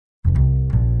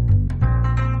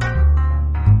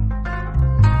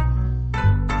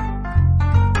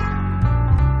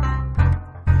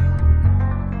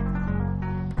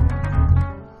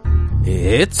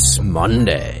It's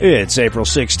Monday. It's April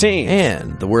 16th.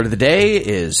 And the word of the day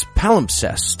is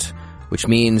palimpsest, which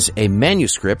means a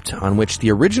manuscript on which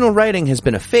the original writing has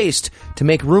been effaced to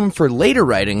make room for later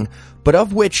writing, but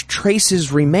of which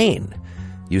traces remain.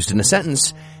 Used in a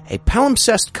sentence, a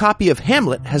palimpsest copy of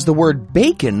Hamlet has the word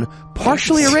bacon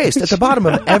partially erased at the bottom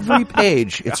of every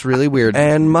page. It's really weird.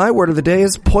 And my word of the day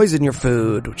is poison your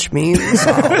food, which means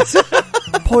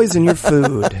poison your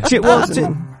food.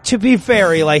 To be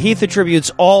fair, Eli, Heath attributes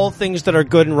all things that are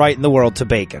good and right in the world to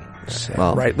bacon.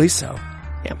 Well, rightly so.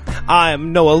 Yeah.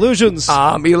 I'm Noah Illusions.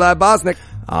 I'm Eli Bosnick.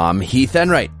 I'm Heath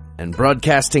Enright, and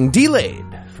broadcasting delayed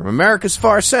from America's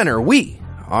far center, we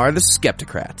are the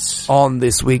Skeptricrats. On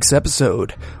this week's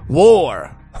episode,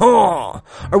 war. Huh.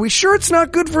 Are we sure it's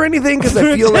not good for anything? Because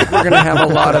I feel like we're going to have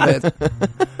a lot of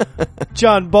it.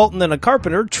 John Bolton and a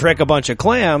carpenter trick a bunch of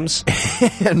clams.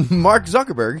 And Mark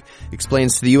Zuckerberg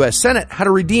explains to the U.S. Senate how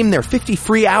to redeem their 50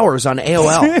 free hours on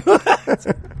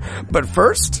AOL. But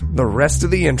first, the rest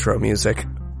of the intro music.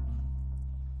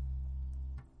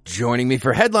 Joining me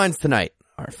for headlines tonight,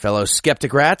 our fellow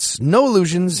Skeptricrats, No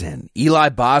Illusions, and Eli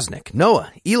Bosnick.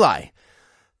 Noah, Eli,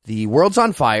 the world's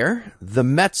on fire, the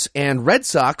Mets and Red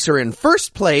Sox are in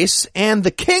first place, and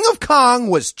the King of Kong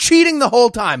was cheating the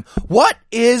whole time. What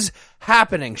is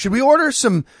happening? Should we order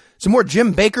some more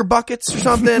Jim Baker buckets or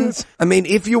something? I mean,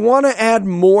 if you want to add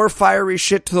more fiery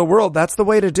shit to the world, that's the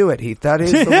way to do it, Heath. That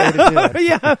is the way to do it.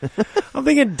 Yeah. I'm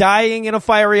thinking dying in a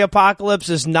fiery apocalypse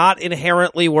is not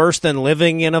inherently worse than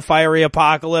living in a fiery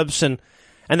apocalypse, and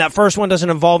that first one doesn't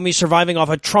involve me surviving off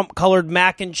a Trump-colored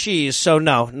mac and cheese, so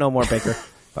no more Baker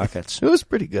buckets. It was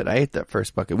pretty good. I ate that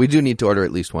first bucket. We do need to order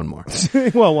at least one more.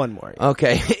 Well, one more. Yeah.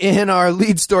 Okay, in our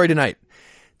lead story tonight,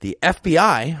 the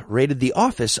FBI raided the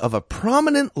office of a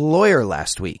prominent lawyer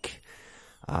last week.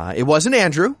 It wasn't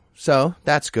Andrew, so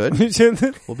that's good.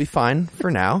 We'll be fine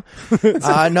for now.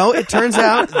 No, it turns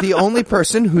out the only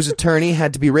person whose attorney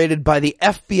had to be raided by the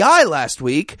FBI last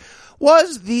week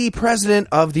was the President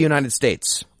of the United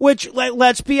States. Which,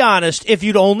 let's be honest, if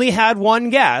you'd only had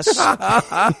one guess.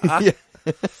 Yeah.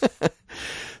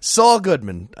 Saul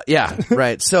Goodman. Yeah,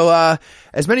 right. So,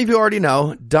 as many of you already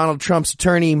know, Donald Trump's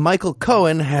attorney Michael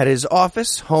Cohen had his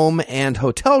office, home, and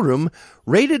hotel room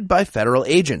raided by federal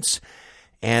agents.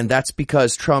 And that's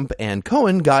because Trump and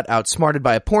Cohen got outsmarted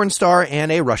by a porn star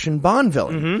and a Russian Bond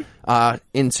villain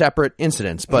in separate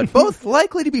incidents, but both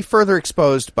likely to be further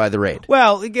exposed by the raid.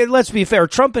 Well, let's be fair.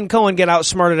 Trump and Cohen get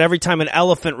outsmarted every time an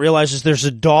elephant realizes there's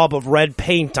a daub of red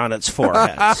paint on its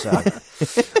forehead. So.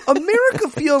 America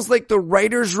feels like the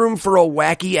writer's room for a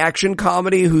wacky action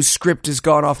comedy whose script has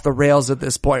gone off the rails at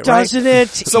this point, right? Doesn't it?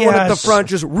 Someone at the front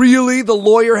just, really? The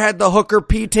lawyer had the hooker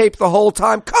P-tape the whole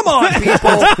time? Come on,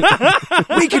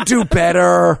 people! We could do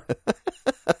better.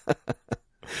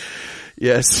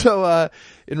 Yeah, so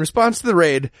in response to the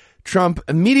raid, Trump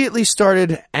immediately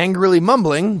started angrily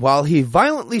mumbling while he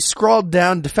violently scrawled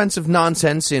down defensive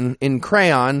nonsense in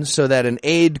crayon so that an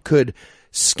aide could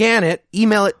scan it,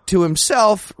 email it to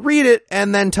himself, read it,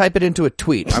 and then type it into a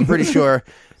tweet. I'm pretty sure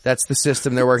that's the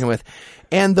system they're working with.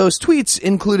 And those tweets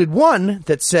included one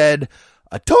that said,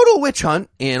 "A total witch hunt,"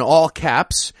 in all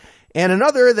caps, and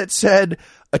another that said,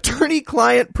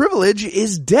 "Attorney-client privilege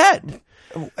is dead."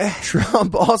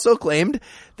 Trump also claimed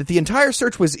that the entire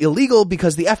search was illegal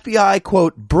because the FBI,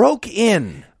 quote, broke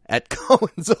in at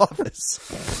Cohen's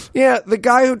office. Yeah, the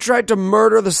guy who tried to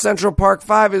murder the Central Park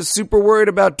Five is super worried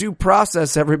about due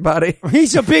process, everybody.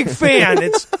 He's a big fan.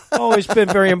 It's always been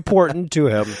very important to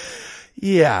him.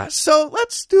 Yeah, so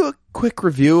let's do a quick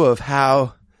review of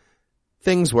how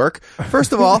things work.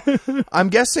 First of all, I'm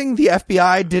guessing the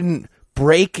FBI didn't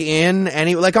break in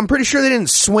I'm pretty sure they didn't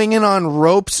swing in on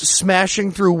ropes,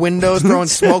 smashing through windows, throwing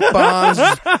smoke bombs,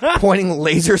 pointing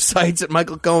laser sights at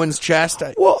Michael Cohen's chest.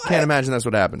 I can't imagine that's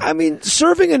what happened. I mean,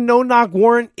 serving a no-knock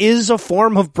warrant is a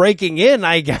form of breaking in,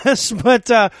 I guess, but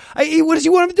what does he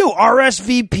want him to do?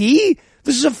 RSVP?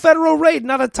 This is a federal raid,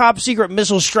 not a top-secret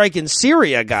missile strike in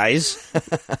Syria, guys.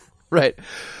 Right.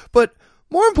 But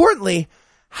more importantly,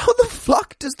 how the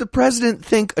fuck does the president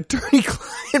think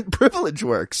attorney-client privilege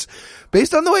works?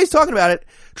 Based on the way he's talking about it,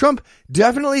 Trump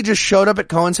definitely just showed up at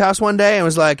Cohen's house one day and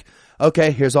was like,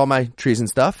 okay, here's all my treason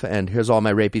stuff, and here's all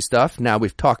my rapey stuff. Now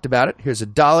we've talked about it. Here's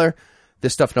 $1.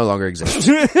 This stuff no longer exists.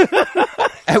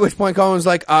 At which point Cohen was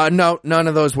like, no, none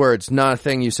of those words.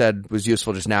 Nothing you said was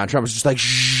useful just now. And Trump was just like,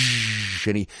 shh,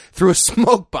 and he threw a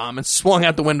smoke bomb and swung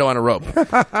out the window on a rope.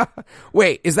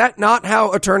 Wait, is that not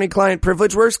how attorney-client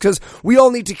privilege works? Because we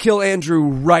all need to kill Andrew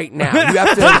right now. You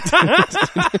have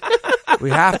to. We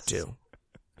have to.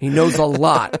 He knows a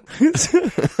lot.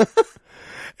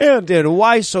 And in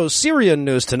Why So Syrian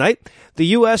news tonight, The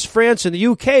U.S., France, and the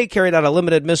U.K. carried out a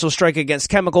limited missile strike against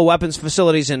chemical weapons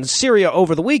facilities in Syria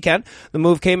over the weekend. The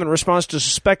move came in response to a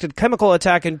suspected chemical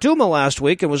attack in Douma last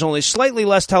week and was only slightly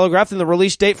less telegraphed than the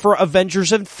release date for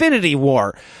Avengers Infinity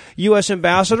War. U.S.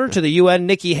 Ambassador to the UN,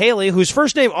 Nikki Haley, whose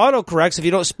first name autocorrects if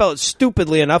you don't spell it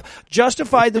stupidly enough,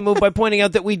 justified the move by pointing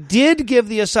out that we did give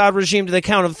the Assad regime to the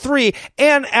count of 3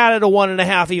 and added a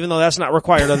 1.5, even though that's not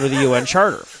required under the UN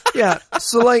Charter. Yeah,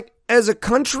 so like, as a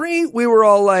country, we were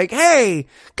all like, hey,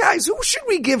 guys, who should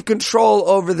we give control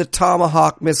over the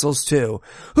Tomahawk missiles to?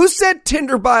 Who said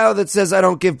Tinder bio that says I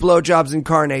don't give blowjobs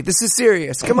incarnate? This is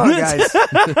serious. Come on, guys.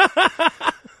 I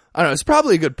don't know. It's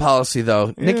probably a good policy,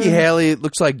 though. Nikki Haley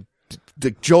looks like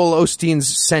the Joel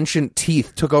Osteen's sentient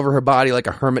teeth took over her body like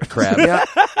a hermit crab. Yeah.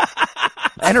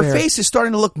 And her face is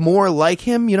starting to look more like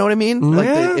him. You know what I mean?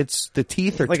 Like it's the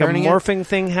teeth are like turning a morphing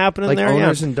thing happening like there.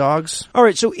 owners and dogs. All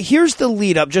right, so here's the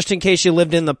lead up, just in case you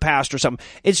lived in the past or something.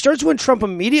 It starts when Trump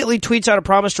immediately tweets out a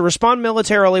promise to respond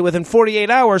militarily within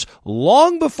 48 hours,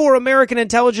 long before American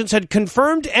intelligence had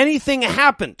confirmed anything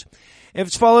happened.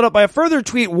 It's followed up by a further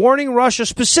tweet warning Russia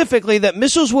specifically that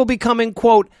missiles will be coming,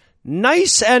 quote,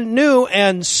 nice and new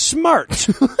and smart,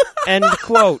 end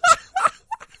quote.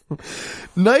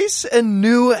 Nice and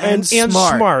new and smart. And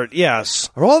smart, yes.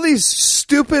 Are all these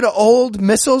stupid old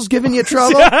missiles giving you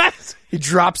trouble? Yes. He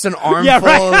drops an armful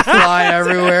and fly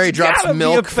everywhere. He drops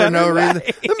milk for no reason.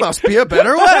 There must be a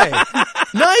better way.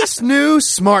 Nice new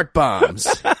smart bombs.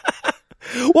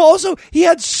 Well, also, he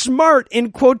had smart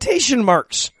in quotation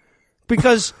marks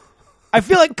because I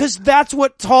feel like that's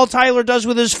what Tall Tyler does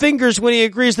with his fingers when he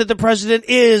agrees that the president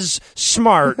is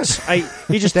smart.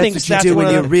 He just thinks that's what you do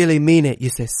when you the... really mean it. You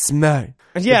say smart.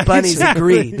 Yeah, the bunnies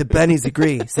exactly. agree. The bunnies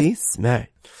agree. See? Smart.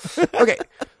 Okay,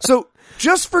 so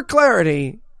just for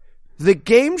clarity, the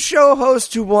game show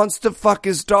host who wants to fuck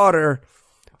his daughter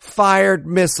fired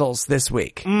missiles this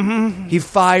week. Mm-hmm. He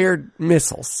fired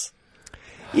missiles.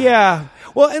 Yeah.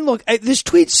 Well, and look, this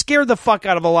tweet scared the fuck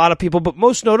out of a lot of people, but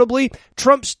most notably,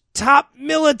 Trump's top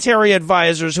military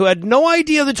advisors who had no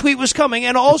idea the tweet was coming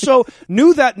and also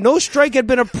knew that no strike had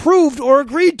been approved or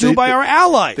agreed to by our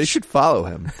allies. They should follow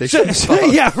him. They should follow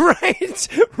him. Yeah, right.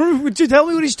 Would you tell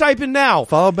me what he's typing now?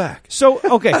 Follow back. So,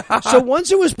 okay. So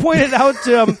once it was pointed out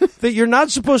that you're not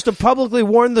supposed to publicly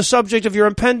warn the subject of your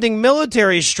impending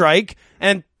military strike,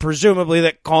 and presumably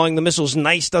that calling the missiles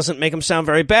nice doesn't make him sound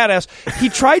very badass, he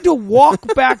tried to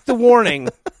walk back the warning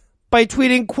by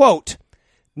tweeting, quote,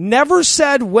 never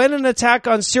said when an attack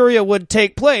on Syria would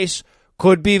take place,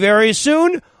 could be very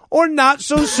soon or not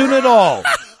so soon at all,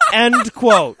 end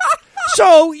quote.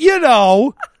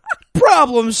 So,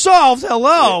 problem solved,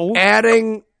 hello.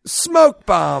 Adding smoke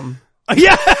bomb.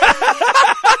 Yeah.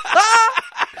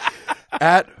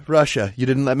 At Russia. You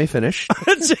didn't let me finish.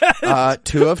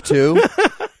 2 of 2.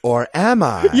 Or am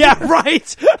I? Yeah,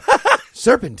 right.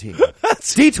 Serpentine.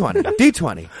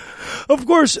 D20. Of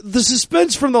course, the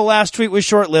suspense from the last tweet was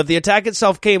short-lived. The attack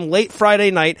itself came late Friday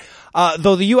night,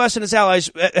 though the U.S. and its allies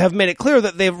have made it clear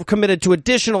that they've committed to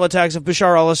additional attacks if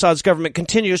Bashar al-Assad's government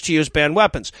continues to use banned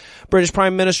weapons. British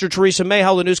Prime Minister Theresa May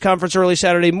held a news conference early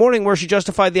Saturday morning where she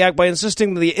justified the act by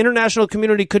insisting that the international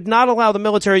community could not allow the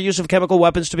military use of chemical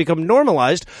weapons to become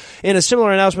normalized. In a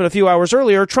similar announcement a few hours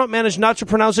earlier, Trump managed not to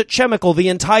pronounce it chemical the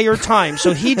entire time,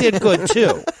 so he did good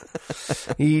too.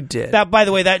 He did. That, by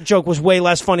the way, that joke was way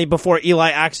less funny before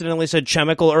Eli accidentally said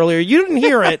chemical earlier. You didn't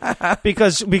hear it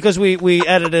because we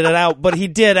edited it out, but he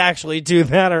did actually do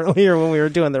that earlier when we were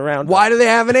doing the round. Why do they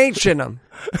have an H in them?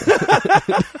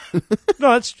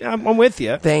 No, I'm with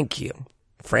you. Thank you.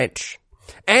 French.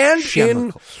 And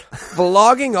in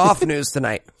vlogging off news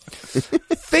tonight,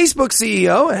 Facebook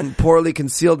CEO and poorly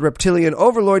concealed reptilian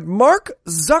overlord Mark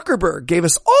Zuckerberg gave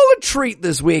us all a treat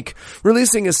this week,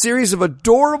 releasing a series of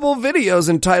adorable videos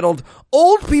entitled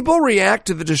Old People React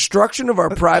to the Destruction of Our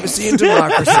Privacy and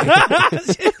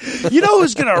Democracy. You know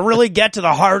who's going to really get to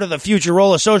the heart of the future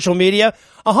role of social media?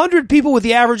 100 people with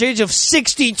the average age of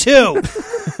 62.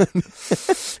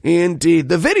 Indeed.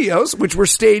 The videos, which were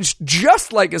staged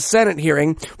just like a Senate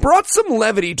hearing, brought some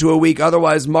levity to a week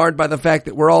otherwise marred by the fact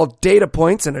that we're all data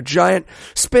points in a giant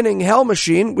spinning hell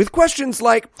machine with questions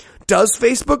like, does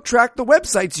Facebook track the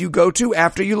websites you go to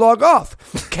after you log off?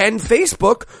 Can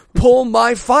Facebook pull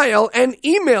my file and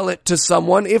email it to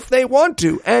someone if they want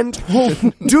to? And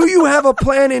do you have a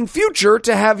plan in future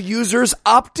to have users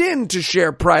opt in to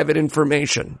share private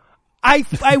information?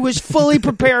 I was fully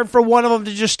prepared for one of them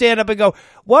to just stand up and go,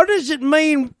 what does it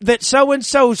mean that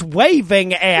so-and-so's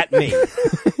waving at me?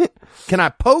 Can I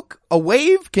poke a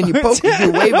wave? Can you poke?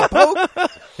 Can you wave a poke?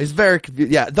 It's very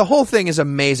confusing. Yeah, the whole thing is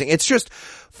amazing. It's just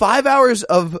 5 hours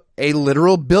of a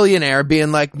literal billionaire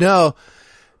being like, no,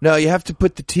 you have to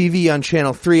put the TV on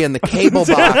channel 3 and the cable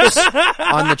box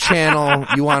on the channel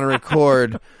you want to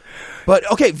record.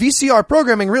 But okay, VCR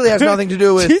programming really has nothing to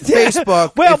do with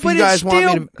Facebook. Well, if but you guys it's want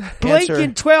still me to blinking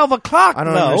answer, 12 o'clock. I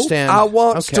don't understand. I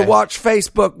want to watch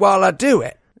Facebook while I do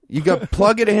it. You go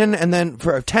plug it in, and then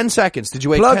for 10 seconds. Did you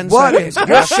wait Plug 10 what seconds? in?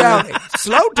 You're shouting.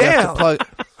 Slow You have to down. plug-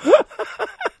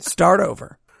 Start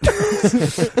over.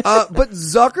 But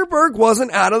Zuckerberg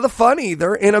wasn't out of the fun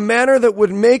either. In a manner that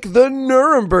would make the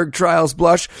Nuremberg trials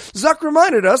blush, Zuck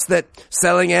reminded us that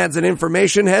selling ads and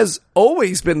information has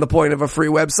always been the point of a free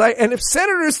website, and if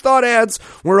senators thought ads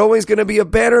were always going to be a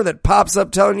banner that pops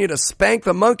up telling you to spank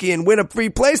the monkey and win a free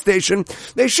PlayStation,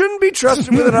 they shouldn't be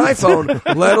trusted with an iPhone,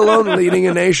 let alone leading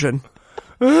a nation.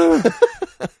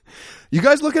 You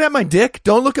guys looking at my dick?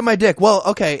 Don't look at my dick. Well,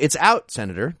 okay, it's out,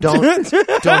 Senator. Don't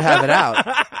have it out.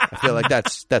 I feel like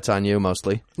that's on you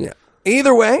mostly. Yeah.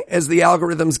 Either way, as the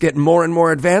algorithms get more and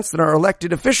more advanced and our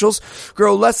elected officials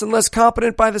grow less and less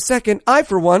competent by the second, I,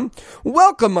 for one,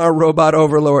 welcome our robot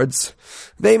overlords.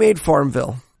 They made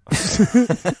Farmville.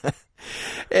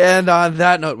 And on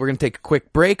that note, we're going to take a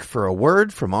quick break for a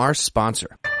word from our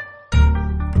sponsor.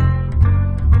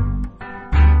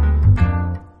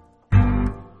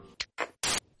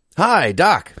 Hi,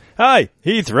 Doc. Hi,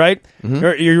 Heath, right? Mm-hmm.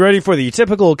 Are you ready for the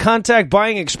typical contact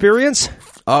buying experience?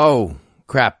 Oh,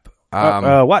 crap.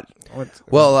 What?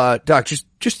 Well, Doc,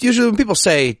 just usually when people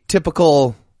say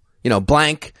typical,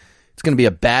 blank, it's going to be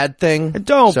a bad thing.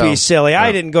 Don't be silly.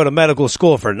 I didn't go to medical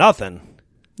school for nothing.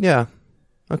 Yeah.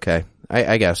 Okay.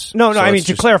 I guess. No, So I mean, it's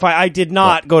to clarify, I did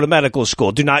not go to medical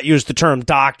school. Do not use the term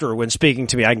doctor when speaking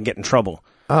to me. I can get in trouble.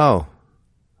 Oh.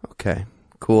 Okay.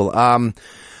 Cool.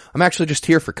 I'm actually just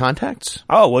here for contacts.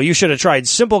 Oh, well, you should have tried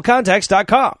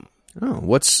simplecontacts.com. Oh,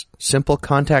 what's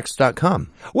simplecontacts.com?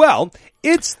 Well,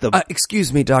 it's the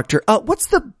Excuse me, doctor. What's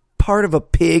the part of a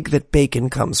pig that bacon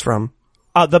comes from?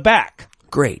 the back.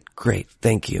 Great.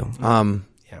 Thank you. Yeah.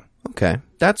 Okay.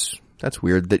 That's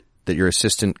weird that your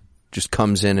assistant just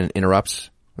comes in and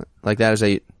interrupts like that. Is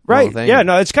a Right. thing? Yeah,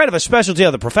 no, it's kind of a specialty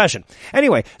of the profession.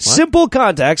 Anyway, Simple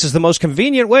Contacts is the most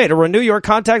convenient way to renew your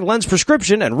contact lens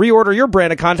prescription and reorder your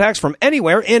brand of contacts from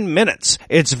anywhere in minutes.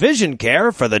 It's vision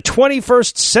care for the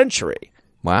 21st century.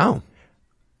 Wow.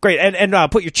 Great. And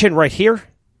put your chin right here.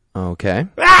 Okay.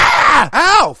 Ah!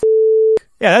 Ow!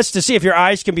 Yeah, that's to see if your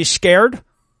eyes can be scared.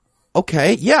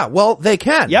 Okay. Yeah. Well, they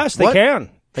can. Yes, they can.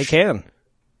 They can.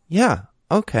 Yeah.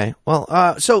 Okay.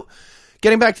 Well, so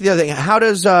getting back to the other thing, how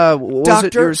does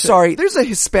Doctor, sorry, there's a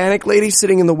Hispanic lady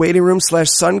sitting in the waiting room /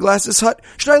 sunglasses hut.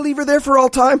 Should I leave her there for all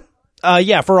time?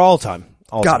 Yeah, for all time.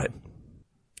 Got it.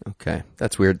 Okay,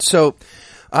 that's weird. So,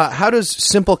 how does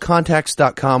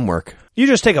simplecontacts.com work? You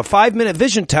just take a 5-minute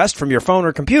vision test from your phone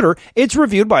or computer. It's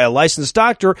reviewed by a licensed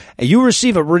doctor, and you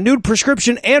receive a renewed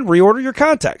prescription and reorder your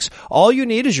contacts. All you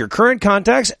need is your current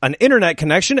contacts, an internet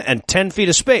connection, and 10 feet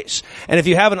of space. And if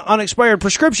you have an unexpired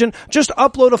prescription, just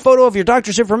upload a photo of your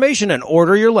doctor's information and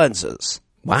order your lenses.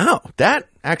 Wow, that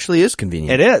actually is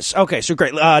convenient. It is. Okay, so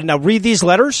great. Now read these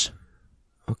letters.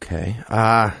 Okay.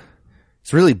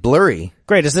 It's really blurry.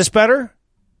 Great. Is this better?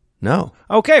 No.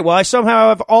 Okay, well, I somehow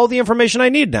have all the information I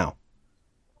need now.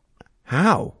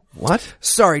 How? What?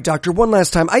 Sorry, doctor, one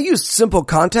last time. I used Simple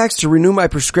Contacts to renew my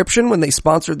prescription when they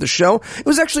sponsored the show. It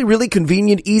was actually really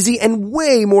convenient, easy, and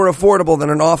way more affordable than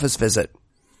an office visit.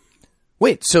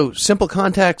 Wait, so Simple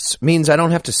Contacts means I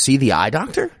don't have to see the eye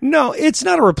doctor? No, it's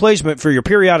not a replacement for your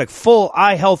periodic full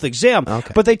eye health exam,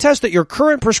 Okay. but they test that your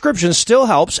current prescription still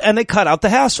helps and they cut out the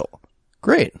hassle.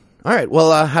 Great. All right.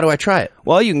 Well, how do I try it?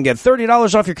 Well, you can get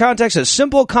 $30 off your contacts at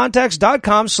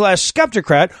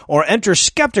simplecontacts.com/Skeptricrat or enter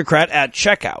Skeptricrat at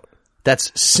checkout. That's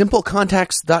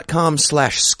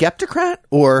simplecontacts.com/Skeptricrat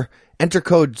or enter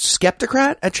code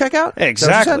Skeptricrat at checkout? Is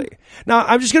that what you Exactly. Now,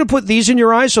 I'm just going to put these in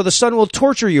your eyes so the sun will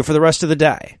torture you for the rest of the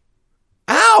day. said?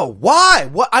 Ow! Why?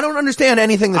 What? I don't understand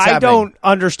anything that's I happening. don't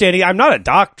understand. I'm not a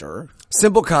doctor.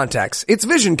 Simple Contacts. It's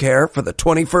vision care for the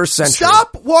 21st century.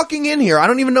 Stop walking in here. I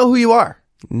don't even know who you are.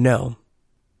 No.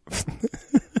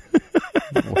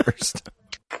 Worst.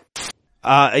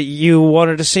 You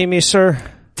wanted to see me, sir?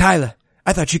 Tyler,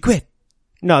 I thought you quit.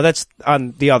 No, that's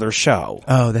on the other show.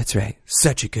 Oh, that's right.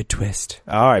 Such a good twist.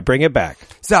 All right, bring it back.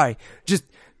 Sorry, just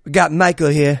got Michael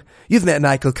here. You've met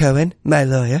Michael Cohen, my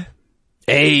lawyer.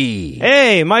 Hey.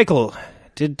 Hey, Michael,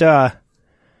 did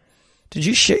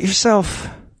you shit yourself?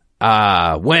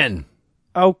 When?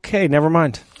 Okay, never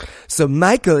mind. So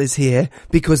Michael is here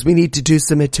because we need to do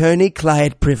some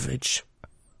attorney-client privilege.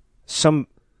 Some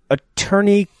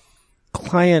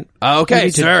attorney-client... Okay,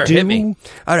 sir, hit me.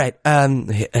 All right.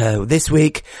 This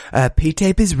week,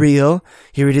 P-tape is real.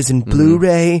 Here it is in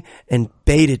Blu-ray and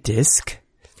beta disc.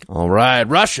 All right,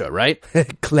 Russia, right?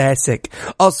 Classic.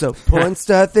 Also, porn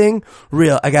star thing,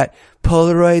 real. I got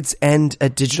Polaroids and a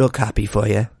digital copy for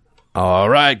you. All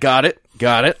right, got it.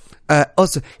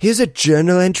 Also, here's a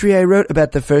journal entry I wrote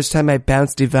about the first time I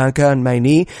bounced Ivanka on my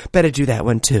knee. Better do that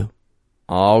one too.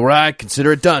 All right,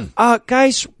 consider it done.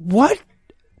 Guys, what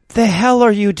the hell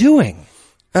are you doing?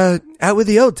 Out with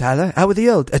the old, Tyler. Out with the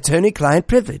old. Attorney-client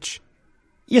privilege.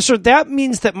 Yes, sir, that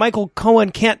means that Michael Cohen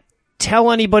can't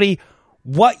tell anybody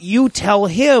what you tell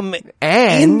him.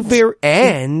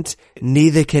 And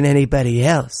neither can anybody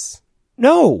else.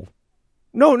 No,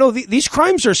 these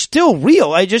crimes are still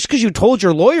real. Just because you told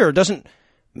your lawyer doesn't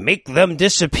make them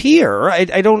disappear.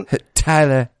 I don't...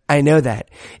 Tyler, I know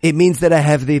that. It means that I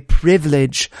have the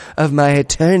privilege of my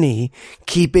attorney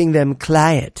keeping them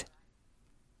quiet.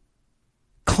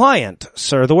 Client,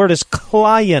 sir. The word is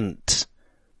client.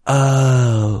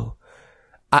 Oh.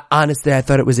 Honestly, I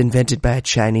thought it was invented by a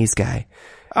Chinese guy.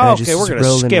 Okay, we're going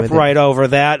to skip right over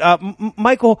that.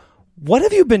 Michael... What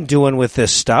have you been doing with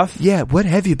this stuff? Yeah, what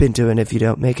have you been doing if you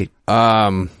don't make it?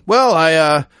 Well,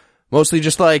 I, mostly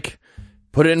just,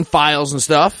 put it in files and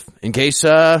stuff in case,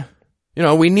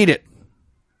 we need it.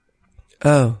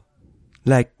 Oh.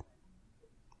 Like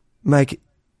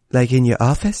in your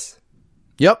office?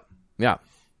 Yep. Yeah.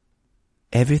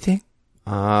 Everything?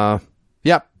 Yeah,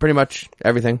 pretty much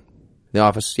everything. The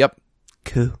office, yep.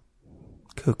 Cool.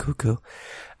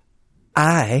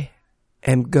 I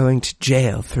am going to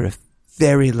jail for a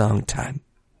very long time.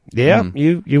 Yeah,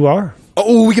 you are.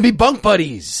 Oh, we can be bunk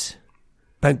buddies.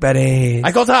 Bunk buddies.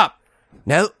 I call top.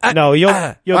 No, you'll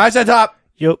I said top.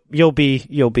 You'll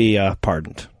be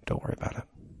pardoned. Don't worry about it.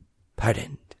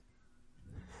 Pardoned.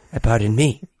 Pardon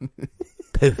me.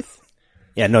 Poof.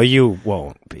 Yeah, no, you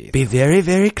won't be. Be very,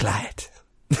 very quiet.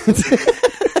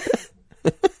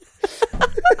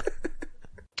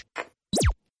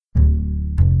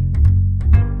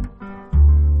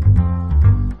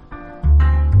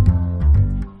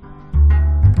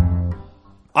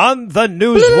 On the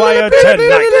Newswire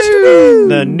tonight,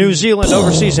 the New Zealand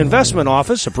Overseas Investment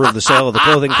Office approved the sale of the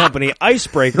clothing company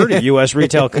Icebreaker to U.S.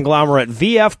 retail conglomerate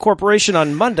VF Corporation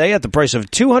on Monday at the price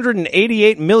of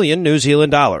 288 million New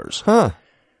Zealand dollars. Huh.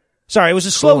 Sorry, it was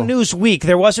a slow news week.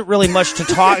 There wasn't really much to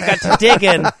talk. I got to dig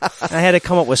in. I had to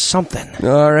come up with something.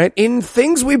 All right. In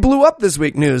things we blew up this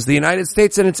week news, the United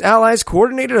States and its allies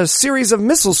coordinated a series of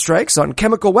missile strikes on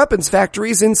chemical weapons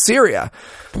factories in Syria,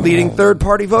 leading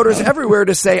third-party voters everywhere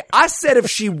to say, I said if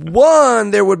she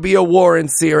won, there would be a war in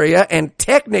Syria, and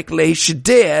technically she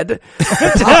did.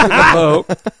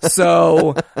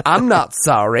 So I'm not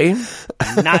sorry.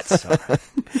 Not sorry.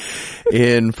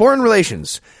 In foreign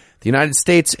relations, the United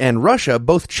States and Russia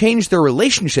both changed their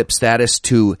relationship status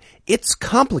to "it's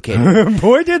complicated."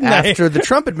 Boy, didn't they. After the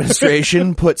Trump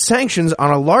administration put sanctions on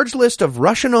a large list of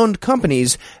Russian-owned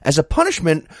companies as a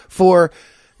punishment for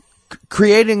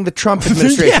creating the Trump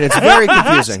administration. It's very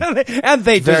confusing. And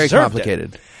they very deserved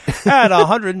complicated. At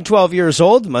 112 years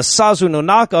old, Masazu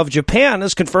Nonaka of Japan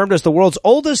is confirmed as the world's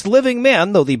oldest living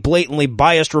man, though the blatantly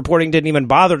biased reporting didn't even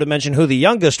bother to mention who the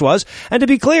youngest was. And to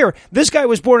be clear, this guy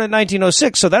was born in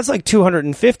 1906, so that's like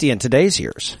 250 in today's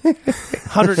years.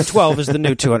 112 is the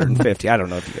new 250. I don't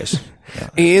know if you guys... Yeah.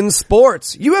 In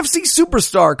sports, UFC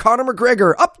superstar Conor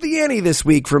McGregor upped the ante this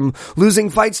week from losing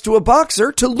fights to a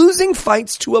boxer to losing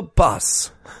fights to a bus.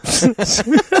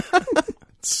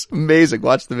 It's amazing.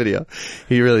 Watch the video.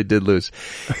 He really did lose.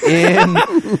 In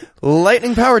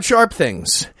lightning-powered sharp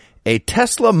things, a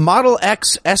Tesla Model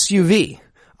X SUV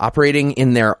operating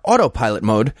in their autopilot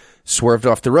mode swerved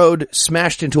off the road,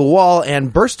 smashed into a wall,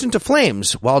 and burst into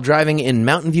flames while driving in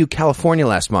Mountain View, California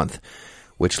last month,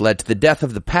 which led to the death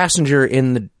of the passenger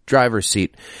in the driver's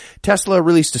seat. Tesla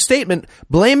released a statement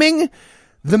blaming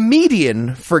the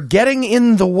median for getting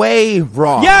in the way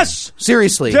wrong. Yes!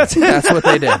 Seriously. That's what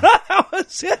they did. That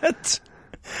was it.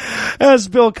 As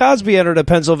Bill Cosby entered a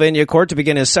Pennsylvania court to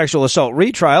begin his sexual assault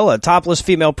retrial, a topless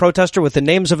female protester with the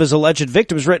names of his alleged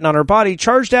victims written on her body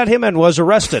charged at him and was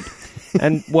arrested.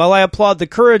 And while I applaud the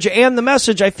courage and the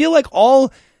message, I feel like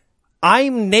all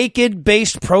I'm naked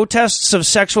based protests of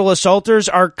sexual assaulters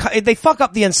they fuck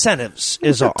up the incentives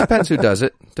is all. Depends who does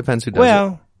it.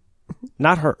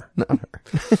 Not her.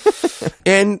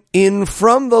 And in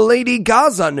From the Lady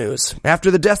Gaza news,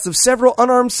 after the deaths of several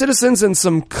unarmed citizens and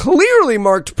some clearly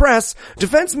marked press,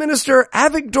 Defense Minister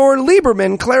Avigdor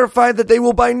Lieberman clarified that they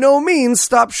will by no means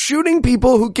stop shooting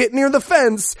people who get near the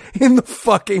fence in the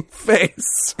fucking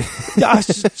face.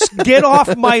 Get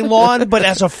off my lawn, but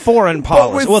as a foreign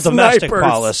policy. Well, domestic snipers.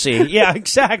 policy. Yeah,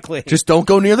 exactly. Just don't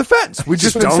go near the fence. We've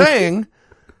just been saying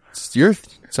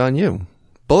it's on you.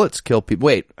 Bullets kill people.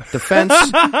 Wait, defense,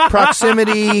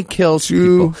 proximity kills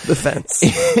people. The fence.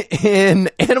 In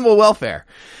animal welfare,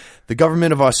 the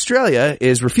government of Australia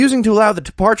is refusing to allow the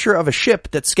departure of a ship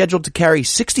that's scheduled to carry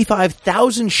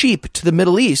 65,000 sheep to the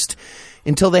Middle East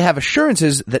until they have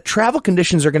assurances that travel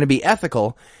conditions are going to be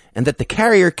ethical and that the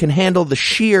carrier can handle the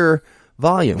sheer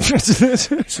volume.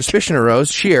 Suspicion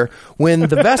arose, when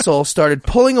the vessel started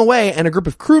pulling away and a group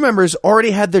of crew members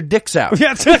already had their dicks out.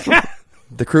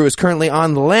 The crew is currently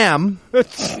on the lam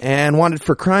and wanted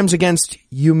for crimes against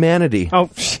humanity. Oh,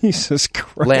 Jesus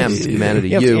Christ. Lam, humanity,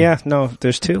 Yeah, no,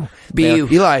 there's two. Yeah.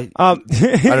 Eli, I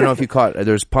don't know if you caught,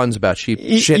 there's puns about sheep.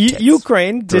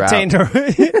 Ukraine detained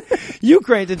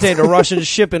a Russian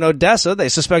ship in Odessa. They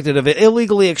suspected of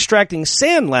illegally extracting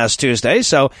sand last Tuesday.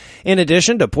 So, in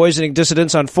addition to poisoning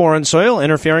dissidents on foreign soil,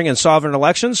 interfering in sovereign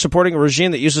elections, supporting a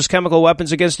regime that uses chemical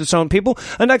weapons against its own people,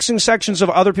 annexing sections of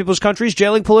other people's countries,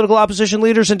 jailing political opposition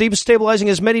leaders, and destabilizing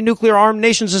as many nuclear-armed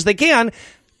nations as they can,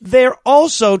 they're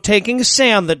also taking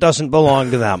sand that doesn't belong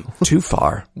to them. Too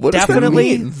far. What Definitely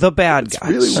does that mean? the bad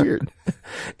guys. It's really weird.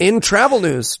 In travel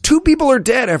news, 2 people are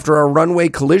dead after a runway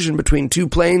collision between 2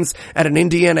 planes at an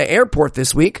Indiana airport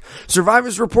this week.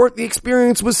 Survivors report the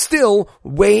experience was still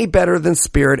way better than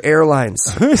Spirit Airlines.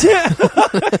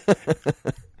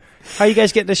 How you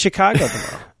guys getting to Chicago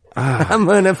tomorrow? I'm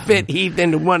gonna fit Heath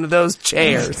into one of those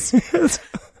chairs. Nope.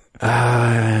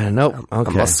 Okay. I'm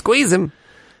gonna squeeze him.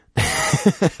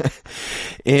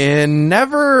 In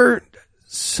Never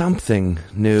Something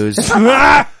news,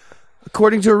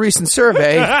 according to a recent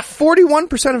survey,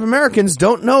 41% of Americans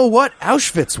don't know what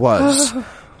Auschwitz was.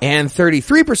 And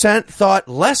 33% thought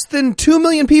less than 2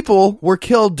 million people were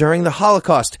killed during the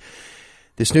Holocaust.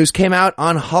 This news came out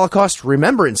on Holocaust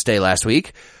Remembrance Day last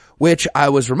week, which I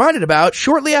was reminded about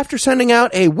shortly after sending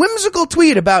out a whimsical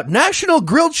tweet about National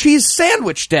Grilled Cheese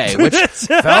Sandwich Day, which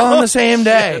fell on the same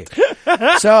day.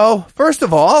 So, first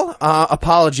of all,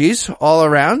 apologies all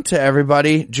around to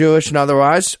everybody, Jewish and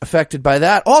otherwise, affected by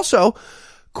that. Also,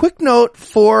 quick note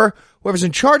for whoever's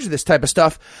in charge of this type of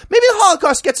stuff, maybe the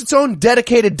Holocaust gets its own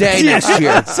dedicated day next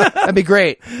year. That'd be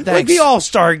great. Thanks. Like the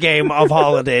all-star game of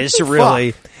holidays,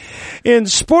 really. In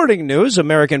sporting news,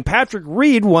 American Patrick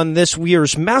Reed won this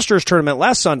year's Masters tournament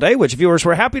last Sunday, which viewers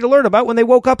were happy to learn about when they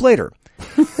woke up later.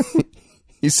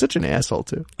 He's such an asshole,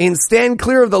 too. In Stand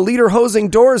Clear of the Lederhosing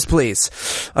Doors, please.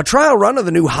 A trial run of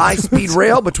the new high-speed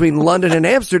rail between London and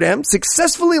Amsterdam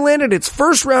successfully landed its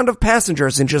first round of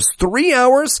passengers in just 3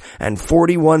 hours and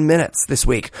 41 minutes this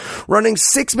week. Running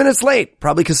 6 minutes late,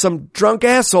 probably because some drunk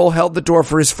asshole held the door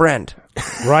for his friend.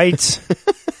 Right.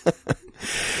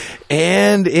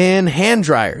 And in hand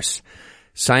dryers,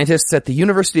 scientists at the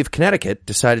University of Connecticut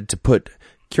decided to put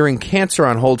curing cancer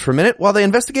on hold for a minute while they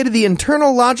investigated the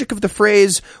internal logic of the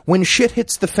phrase, when shit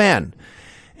hits the fan.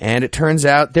 And it turns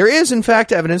out there is, in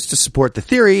fact, evidence to support the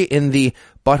theory in the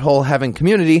butthole-having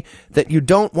community that you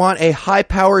don't want a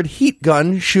high-powered heat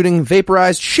gun shooting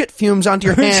vaporized shit fumes onto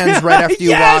your hands right after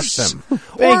you wash them.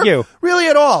 Thank you. Really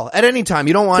at all. At any time.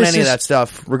 You don't want any of that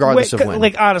stuff, regardless of when.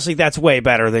 Like, honestly, that's way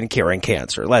better than curing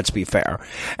cancer. Let's be fair.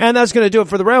 And that's going to do it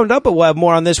for the roundup, but we'll have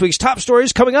more on this week's top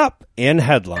stories coming up in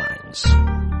Headlines.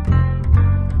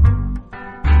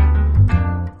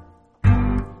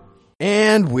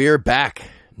 And we're back.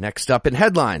 Next up in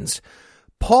Headlines,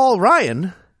 Paul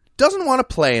Ryan doesn't want to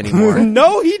play anymore.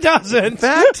 No, he doesn't. In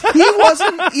fact, he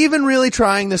wasn't even really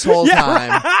trying this whole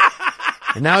time.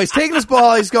 And now he's taking his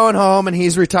ball, he's going home, and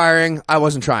he's retiring. I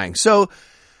wasn't trying. So,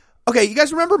 okay, you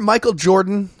guys remember Michael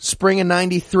Jordan, spring of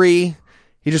 93?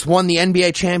 He just won the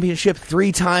NBA championship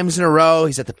 3 times in a row.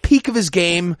 He's at the peak of his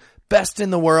game, best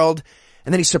in the world.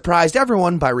 And then he surprised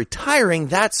everyone by retiring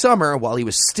that summer while he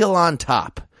was still on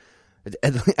top.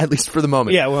 At least for the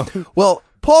moment. Yeah, well,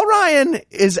 Paul Ryan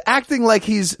is acting like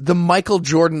he's the Michael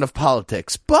Jordan of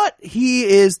politics, but he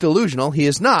is delusional. He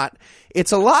is not.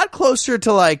 It's a lot closer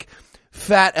to like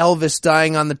fat Elvis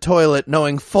dying on the toilet,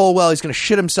 knowing full well he's going to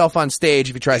shit himself on stage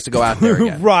if he tries to go out there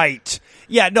again. Right.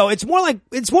 Yeah, no, it's more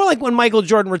like when Michael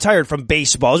Jordan retired from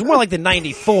baseball. It's more like the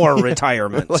 94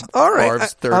 retirement. All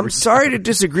right. I'm sorry to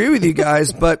disagree with you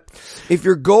guys, but if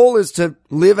your goal is to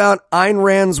live out Ayn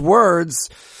Rand's words,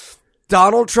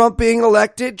 Donald Trump being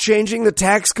elected, changing the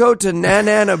tax code to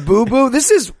na-na-na boo-boo. This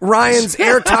is Ryan's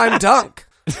airtime dunk.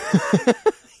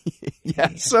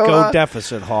 Yeah, so Go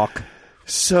deficit, Hawk.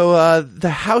 So the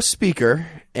House Speaker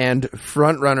and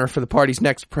frontrunner for the party's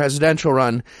next presidential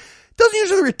run doesn't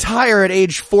usually retire at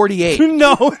age 48.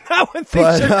 No, not when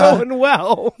things are going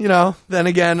well. You know, then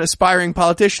again, aspiring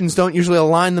politicians don't usually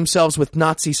align themselves with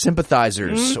Nazi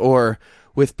sympathizers or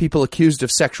with people accused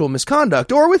of sexual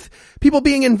misconduct or with people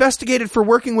being investigated for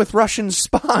working with Russian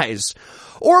spies.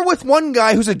 Or with one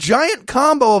guy who's a giant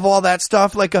combo of all that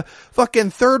stuff, like a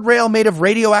fucking third rail made of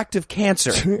radioactive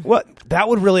cancer. What? That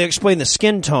would really explain the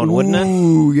skin tone, wouldn't it?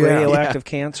 Ooh, yeah. Radioactive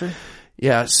cancer?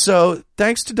 Yeah, so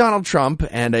thanks to Donald Trump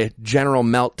and a general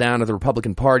meltdown of the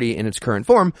Republican Party in its current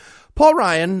form, Paul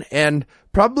Ryan and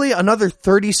probably another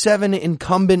 37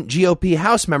 incumbent GOP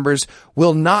House members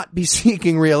will not be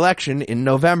seeking re-election in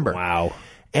November. Wow.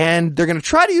 And they're going to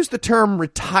try to use the term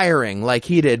retiring like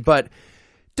he did, but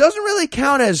doesn't really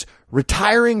count as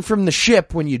retiring from the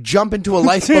ship when you jump into a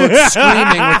lifeboat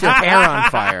screaming with your hair on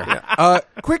fire. Yeah.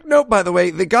 Quick note, by the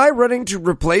way, the guy running to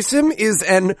replace him is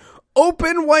an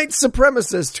open white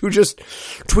supremacist who just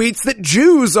tweets that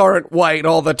Jews aren't white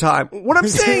all the time. What I'm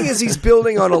saying is he's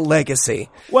building on a legacy.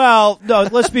 Well, no,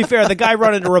 let's be fair. The guy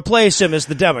running to replace him is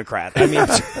the Democrat. I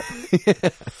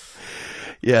mean,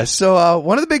 Yeah, so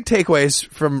one of the big takeaways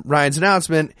from Ryan's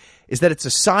announcement is that it's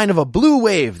a sign of a blue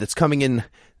wave that's coming in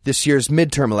this year's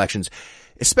midterm elections,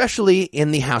 especially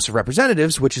in the House of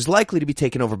Representatives, which is likely to be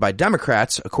taken over by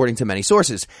Democrats, according to many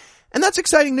sources. And that's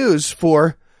exciting news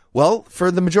for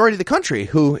the majority of the country,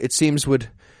 who it seems would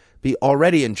be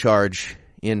already in charge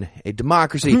in a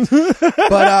democracy.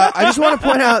 But I just want to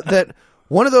point out that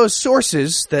one of those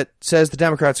sources that says the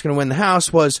Democrats are going to win the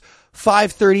House was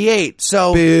 538.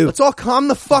 So let's all calm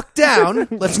the fuck down.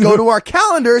 Let's go to our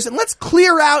calendars and let's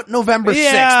clear out November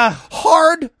 6th.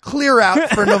 Hard clear out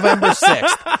for November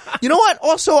 6th. You know what?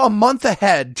 Also a month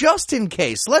ahead, just in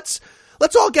case. Let's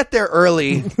all get there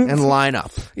early and line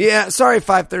up. Yeah, sorry,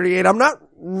 538. I'm not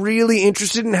really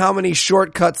interested in how many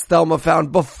shortcuts Thelma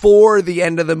found before the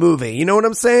end of the movie. You know what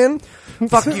I'm saying?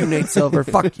 Fuck you, Nate Silver.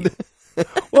 Fuck you.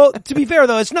 well, to be fair,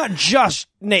 though, it's not just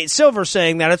Nate Silver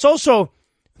saying that. It's also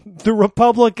the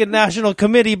Republican National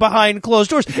Committee behind closed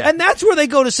doors. Yeah. And that's where they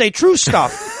go to say true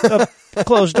stuff,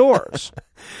 closed doors.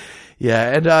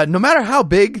 Yeah, and no matter how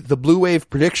big the blue wave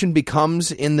prediction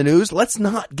becomes in the news, let's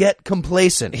not get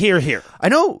complacent. Hear, hear. I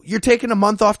know you're taking a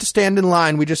month off to stand in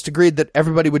line. We just agreed that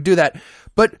everybody would do that.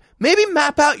 But maybe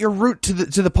map out your route to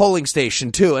the polling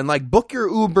station, too, and, book your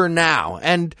Uber now.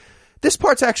 And this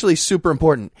part's actually super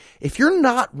important. If you're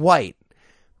not white,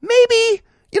 maybe,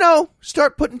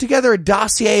 start putting together a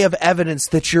dossier of evidence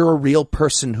that you're a real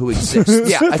person who exists.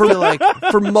 Yeah, I feel like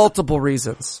for multiple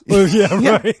reasons. Yeah,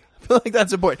 right. I feel like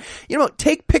that's important.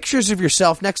 Take pictures of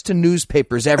yourself next to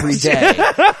newspapers every day.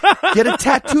 Get a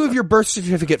tattoo of your birth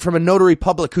certificate from a notary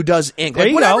public who does ink.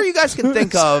 Whatever you guys can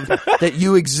think of that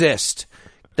you exist.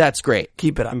 That's great.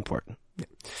 Keep it up. Important.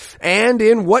 And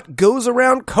in what goes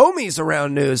around Comey's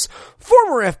around news,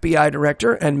 former FBI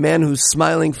director and man whose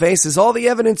smiling face is all the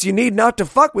evidence you need not to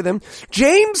fuck with him,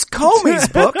 James Comey's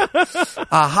book,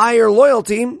 A Higher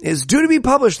Loyalty, is due to be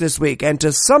published this week. And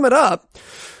to sum it up,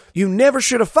 you never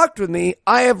should have fucked with me.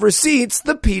 I have receipts.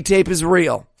 The P-tape is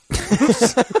real.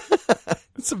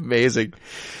 It's amazing.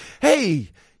 Hey,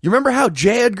 you remember how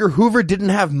J. Edgar Hoover didn't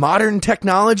have modern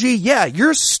technology? Yeah,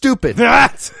 you're stupid.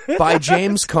 By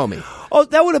James Comey. Oh,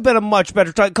 that would have been a much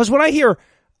better title. Because when I hear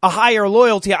A Higher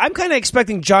Loyalty, I'm kind of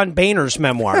expecting John Boehner's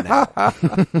memoir now.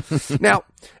 Now,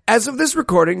 as of this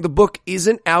recording, the book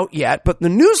isn't out yet, but the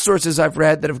news sources I've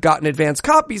read that have gotten advance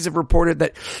copies have reported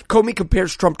that Comey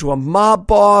compares Trump to a mob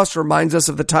boss, reminds us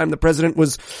of the time the president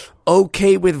was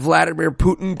okay with Vladimir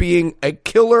Putin being a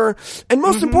killer, and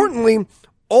most importantly,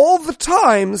 all the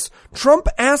times Trump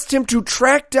asked him to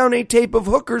track down a tape of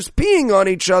hookers peeing on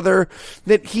each other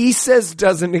that he says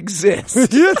doesn't exist.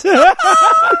 It's the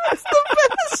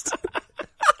best.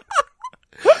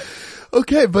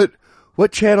 Okay, but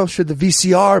what channel should the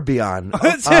VCR be on?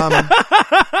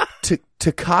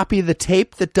 To copy the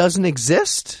tape that doesn't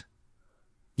exist?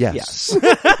 Yes.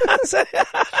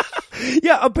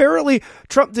 Yeah, apparently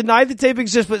Trump denied the tape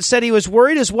exists, but said he was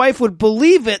worried his wife would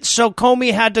believe it, so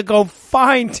Comey had to go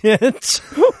find it.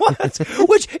 What?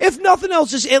 Which, if nothing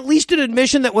else, is at least an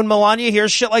admission that when Melania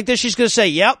hears shit like this, she's going to say,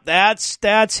 "Yep,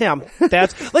 that's him."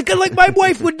 That's like my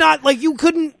wife would not, you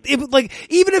couldn't,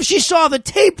 even if she saw the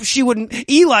tape, she wouldn't.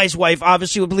 Eli's wife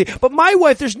obviously would believe, but my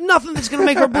wife, there's nothing that's going to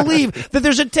make her believe that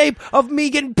there's a tape of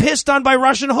me getting pissed on by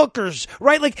Russian hookers,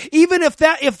 right? Even if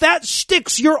that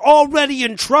sticks, you're already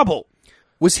in trouble.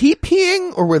 Was he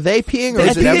peeing, or were they peeing, or I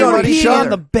was think it they were everybody peeing peeing other. on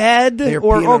the bed, They were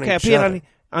or peeing on okay, each peeing other.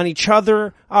 on each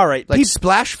other. All right, like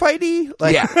splash fighty?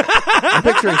 Like, Yeah. I'm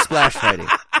picturing splash fighty.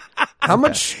 How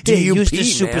much do you use pee, the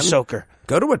super man? soaker.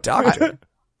 Go to a doctor.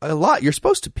 A lot. You're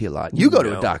supposed to pee a lot. You go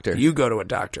to No, a doctor. You go to a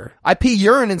doctor. I pee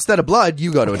urine instead of blood.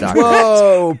 You go to a doctor.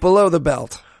 Whoa, below the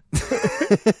belt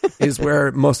is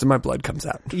where most of my blood comes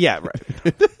out. Yeah,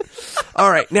 right. All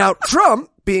right. Now,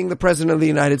 Trump, being the president of the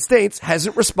United States,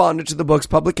 hasn't responded to the book's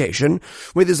publication,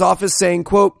 with his office saying,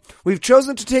 quote, "We've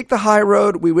chosen to take the high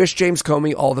road. We wish James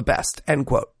Comey all the best," end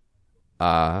quote.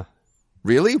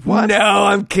 Really? What? No,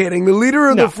 I'm kidding. The leader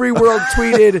of the free world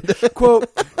tweeted, quote,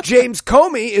 "James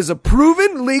Comey is a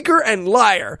proven leaker and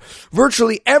liar.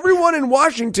 Virtually everyone in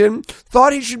Washington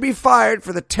thought he should be fired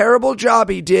for the terrible job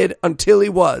he did until he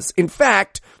was, in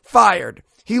fact, fired.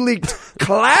 He leaked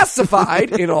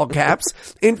classified, in all caps,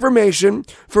 information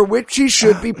for which he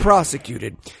should be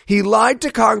prosecuted. He lied to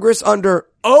Congress under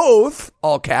oath,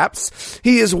 all caps.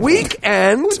 He is weak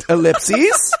and,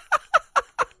 ellipses."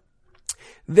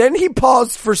 Then he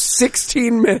paused for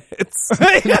 16 minutes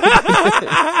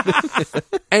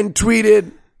and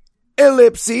tweeted,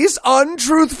 ellipses,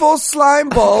 "untruthful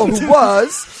slimeball who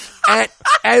was,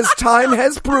 as time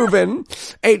has proven,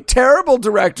 a terrible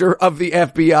director of the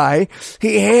FBI.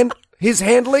 His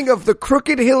handling of the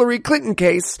crooked Hillary Clinton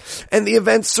case and the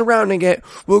events surrounding it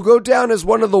will go down as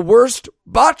one of the worst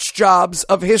botch jobs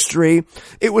of history.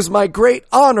 It was my great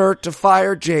honor to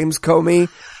fire James Comey,"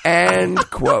 end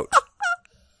quote.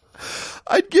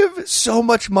 I'd give so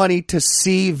much money to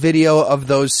see video of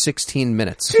those 16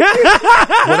 minutes.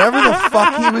 Whatever the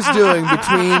fuck he was doing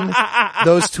between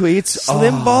those tweets.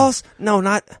 Slim balls? No,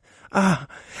 not.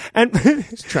 And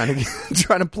He's trying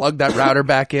to plug that router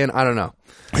back in. I don't know.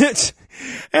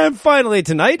 And finally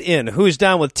tonight, in Who's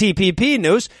Down with TPP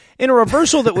news, in a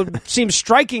reversal that would seem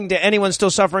striking to anyone still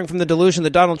suffering from the delusion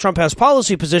that Donald Trump has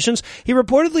policy positions, he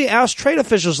reportedly asked trade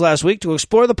officials last week to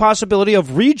explore the possibility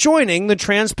of rejoining the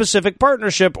Trans-Pacific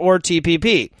Partnership, or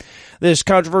TPP. This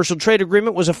controversial trade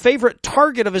agreement was a favorite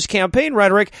target of his campaign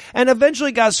rhetoric and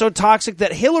eventually got so toxic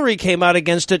that Hillary came out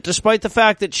against it, despite the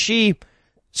fact that she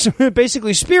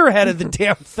basically spearheaded the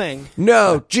damn thing.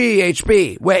 No,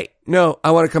 GHB. Wait, no,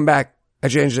 I want to come back. I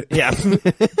changed it. Yeah.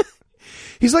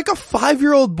 He's like a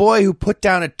 5-year-old boy who put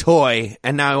down a toy,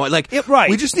 and now like, right.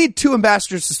 We just need 2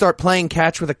 ambassadors to start playing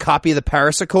catch with a copy of the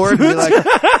Paris Accord. And be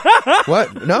like,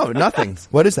 what? No, nothing.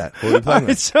 What is that? What are we playing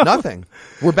with? Nothing.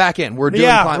 We're back in. We're doing,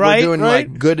 we're doing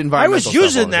like good environmental I was stuff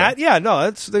using all the that. time. Yeah,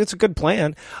 no, that's a good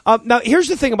plan. Now, here's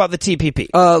the thing about the TPP.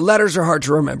 Letters are hard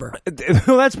to remember.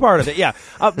 Well, that's part of it, yeah.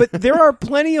 But there are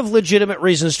plenty of legitimate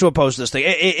reasons to oppose this thing.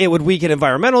 It would weaken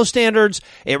environmental standards.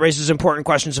 It raises important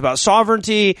questions about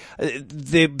sovereignty.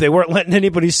 They weren't letting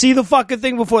anybody see the fucking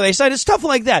thing before they signed it. Stuff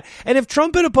like that. And if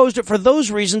Trump had opposed it for those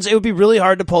reasons, it would be really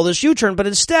hard to pull this U-turn. But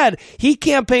instead, he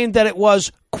campaigned that it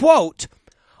was, quote,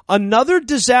 "another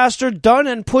disaster done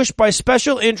and pushed by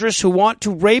special interests who want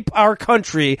to rape our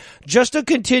country. Just a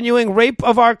continuing rape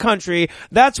of our country.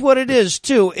 That's what it is,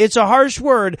 too. It's a harsh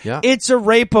word. Yeah. It's a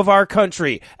rape of our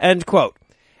country," end quote.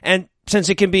 And since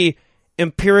it can be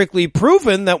empirically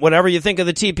proven that whatever you think of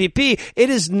the TPP, it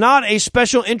is not a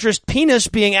special interest penis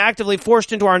being actively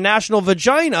forced into our national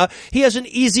vagina, he has an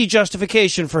easy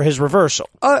justification for his reversal.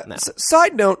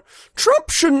 Side note, Trump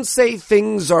shouldn't say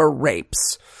things are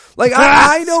rapes. Like,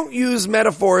 I don't use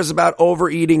metaphors about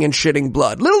overeating and shitting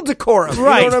blood. Little decorum.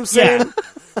 Right. You know what I'm saying?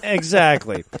 Yeah.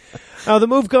 Exactly. Now, the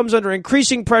move comes under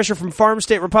increasing pressure from farm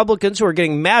state Republicans who are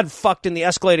getting mad fucked in the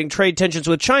escalating trade tensions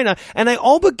with China, and I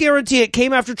all but guarantee it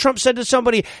came after Trump said to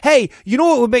somebody, "Hey, you know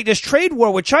what would make this trade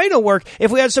war with China work? If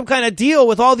we had some kind of deal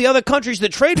with all the other countries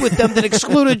that trade with them that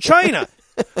excluded China."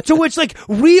 To which, like,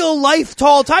 real life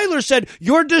Tall Tyler said,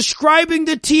 "You're describing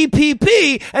the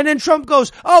TPP," and then Trump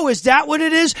goes, "Oh, is that what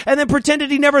it is?" And then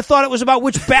pretended he never thought it was about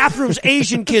which bathrooms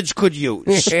Asian kids could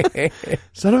use.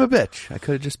 Son of a bitch. I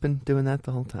could have just been doing that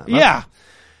the whole time. Yeah. Okay.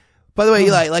 By the way,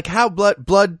 Eli, like how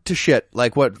blood to shit?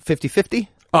 Like what, 50-50?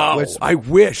 Oh, I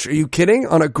wish. Are you kidding?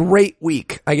 On a great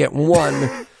week, I get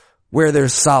one where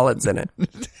there's solids in it.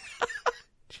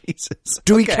 Jesus.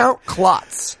 Do we count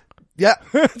clots? Yeah.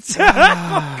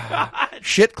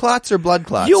 Shit clots or blood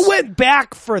clots? You went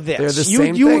back for this. They're the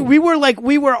same thing. We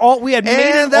had made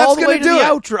it And that's all the way going to to the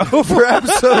do it outro. for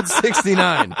episode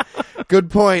 69. Good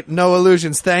point. No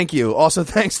illusions. Thank you. Also,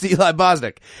 thanks to Eli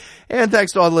Bosnick. And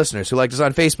thanks to all the listeners who liked us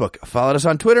on Facebook, followed us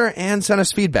on Twitter, and sent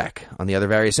us feedback on the other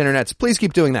various internets. Please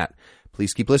keep doing that.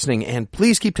 Please keep listening, and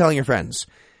please keep telling your friends.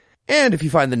 And if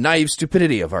you find the naive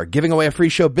stupidity of our giving away a free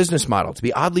show business model to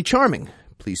be oddly charming,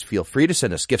 please feel free to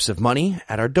send us gifts of money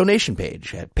at our donation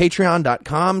page at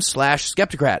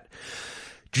patreon.com/Skeptricrat.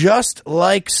 Just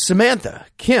like Samantha,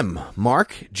 Kim,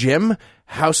 Mark, Jim,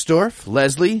 Hausdorff,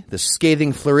 Leslie, The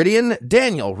Scathing Floridian,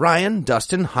 Daniel, Ryan,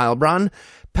 Dustin, Heilbronn,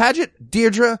 Paget,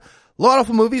 Deirdre,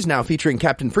 Lawful Movies, now featuring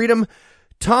Captain Freedom,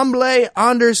 Tom Blay,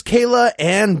 Anders, Kayla,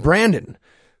 and Brandon,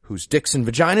 whose dicks and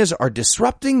vaginas are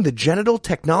disrupting the genital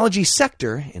technology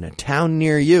sector in a town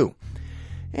near you.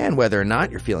 And whether or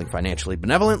not you're feeling financially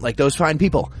benevolent like those fine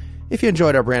people, if you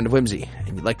enjoyed our brand of whimsy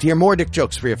and you'd like to hear more dick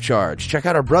jokes free of charge, check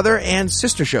out our brother and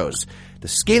sister shows, The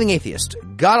Scathing Atheist,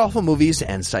 God Awful Movies,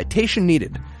 and Citation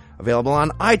Needed, available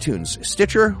on iTunes,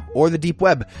 Stitcher, or the deep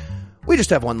web. We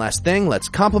just have one last thing. Let's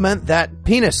compliment that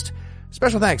pianist.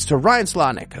 Special thanks to Ryan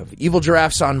Slotnick of Evil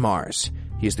Giraffes on Mars.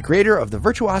 He is the creator of the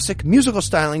virtuosic musical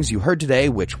stylings you heard today,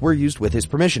 which were used with his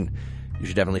permission. You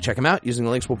should definitely check him out using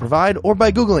the links we'll provide or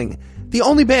by Googling the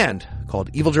only band called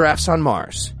Evil Giraffes on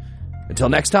Mars. Until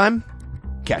next time,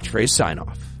 catchphrase sign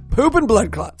off. Poop and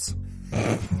blood clots.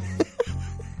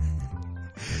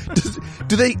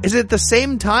 Is it the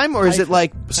same time, or is it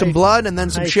like some blood and then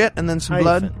some shit and then some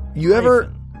blood? You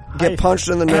ever get punched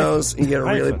in the nose, you get a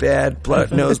really bad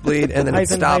nosebleed, and then it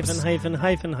stops. Hyphen.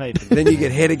 Then you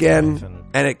get hit again,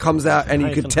 and it comes out, and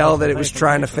you can tell that it was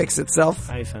trying to fix itself.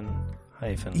 Hyphen.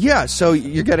 Yeah, so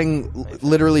you're getting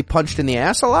literally punched in the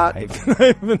ass a lot?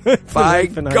 By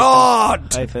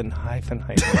God! Hyphen.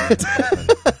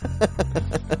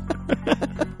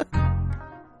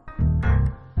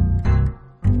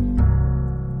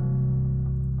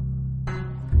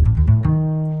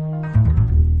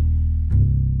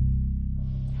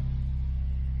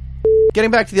 Getting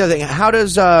back to the other thing, how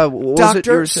does,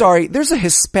 Doctor, sorry, there's a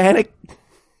Hispanic...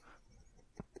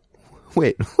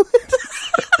 Wait,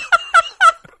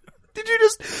 did you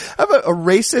just have a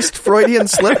racist Freudian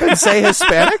slip and say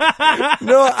Hispanic?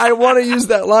 No, I want to use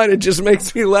that line. It just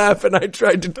makes me laugh, and I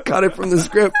tried to cut it from the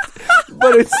script.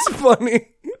 But it's funny,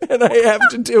 and I have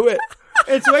to do it.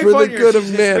 It's way for the funnier. good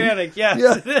She's of men. Hispanic, yeah.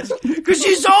 Yeah. Because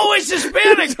she's always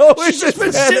Hispanic. She's just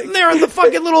been sitting there in the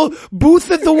fucking little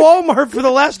booth at the Walmart for the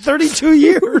last 32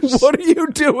 years. What are you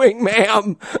doing,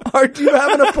 ma'am? Do you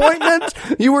have an appointment?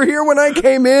 You were here when I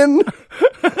came in?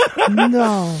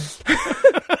 No.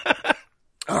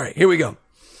 All right, here we go.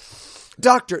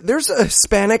 Doctor, there's a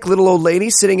Hispanic little old lady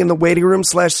sitting in the waiting room /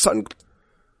 sun...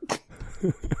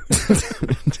 God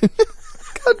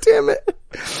damn it.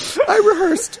 I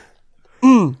rehearsed.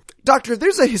 Doctor,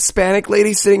 there's a Hispanic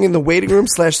lady sitting in the waiting room /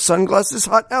 sunglasses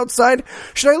hut outside.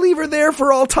 Should I leave her there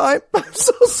for all time? I'm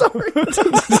so sorry.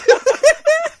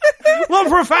 Love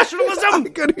professionalism. I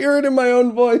could hear it in my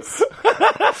own voice.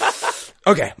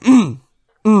 Okay.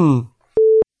 The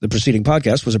preceding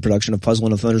podcast was a production of Puzzle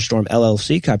and a Thunderstorm,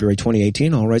 LLC, copyright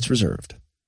 2018, all rights reserved.